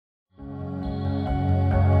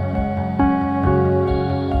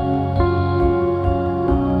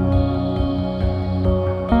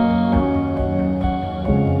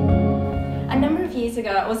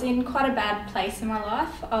quite a bad place in my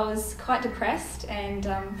life. I was quite depressed and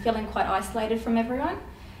feeling quite isolated from everyone.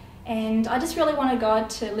 And I just really wanted God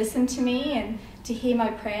to listen to me and to hear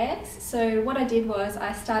my prayers. So what I did was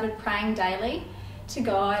I started praying daily to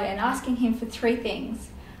God and asking Him for 3 things.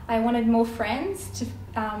 I wanted more friends,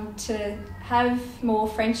 to have more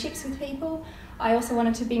friendships with people. I also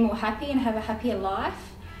wanted to be more happy and have a happier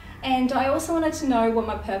life. And I also wanted to know what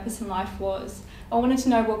my purpose in life was. I wanted to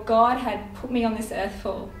know what God had put me on this earth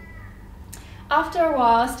for. After a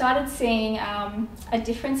while, I started seeing a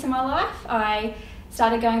difference in my life. I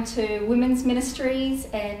started going to women's ministries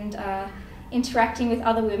and interacting with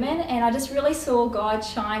other women, and I just really saw God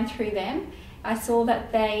shine through them. I saw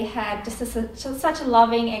that they had just such a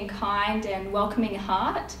loving and kind and welcoming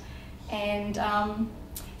heart. And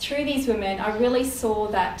through these women, I really saw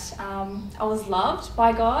that I was loved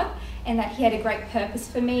by God and that He had a great purpose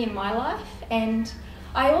for me in my life. And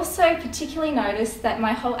I also particularly noticed that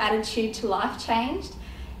my whole attitude to life changed,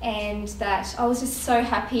 and that I was just so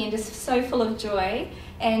happy and just so full of joy,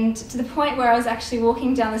 and to the point where I was actually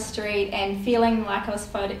walking down the street and feeling like I was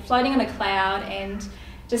floating on a cloud, and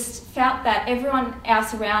just felt that everyone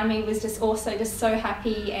else around me was just also just so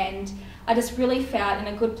happy, and I just really felt in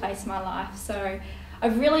a good place in my life. So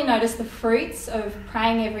I've really noticed the fruits of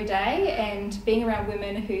praying every day and being around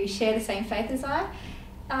women who share the same faith as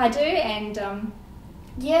I do, and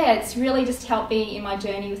it's really just helped me in my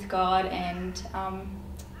journey with God, and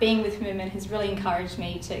being with women has really encouraged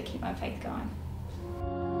me to keep my faith going.